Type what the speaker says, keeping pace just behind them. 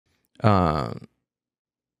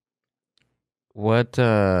What?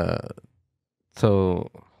 So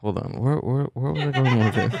hold on. Where was I going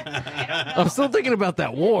with this? I'm still thinking about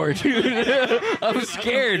that war, dude. I'm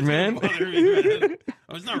scared, man.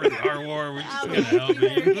 It's not really our war. We're just gonna help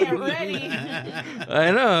you. Get ready.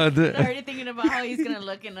 I know. I'm already thinking about how he's gonna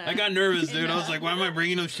look in. I got nervous, dude. I was like, why am I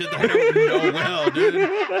bringing up shit that I don't know well, dude?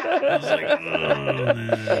 I was like, oh,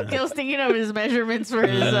 man. He was thinking of his measurements for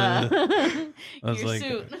his I was your like,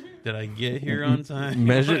 suit. did I get here on time?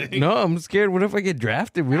 Measure? No, I'm scared. What if I get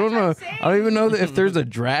drafted? We don't know. That's what I'm I don't even know if there's a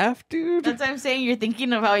draft, dude. That's what I'm saying. You're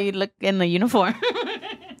thinking of how you look in the uniform.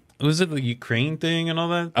 Was it the Ukraine thing and all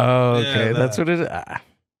that? Oh, okay. Yeah, That's what it is. All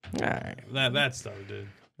right. That stuff, dude.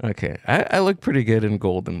 Okay. I look pretty good in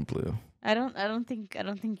gold and blue. I don't think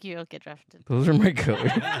you'll get drafted. Those are my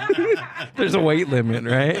colors. There's a weight limit,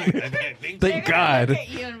 right? Thank They're gonna God. look at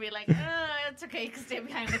you and be like, "Oh, it's okay. You can stay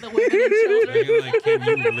behind with the women and children." You're like,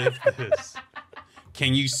 can you lift this?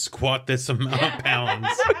 Can you squat this amount of pounds?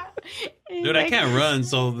 Dude, I can't run,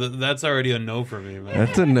 so that's already a no for me, man.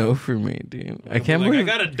 That's a no for me, dude. I can't like, believe.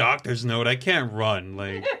 I got a doctor's note. I can't run.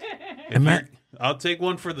 Like, I'll take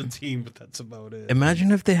one for the team, but that's about it.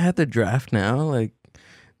 Imagine if they had the draft now. Like,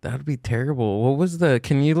 that would be terrible. What was the?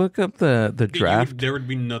 Can you look up the draft? There would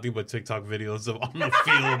be nothing but TikTok videos of on the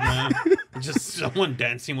field, man. Just someone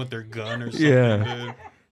dancing with their gun or something, Yeah. dude.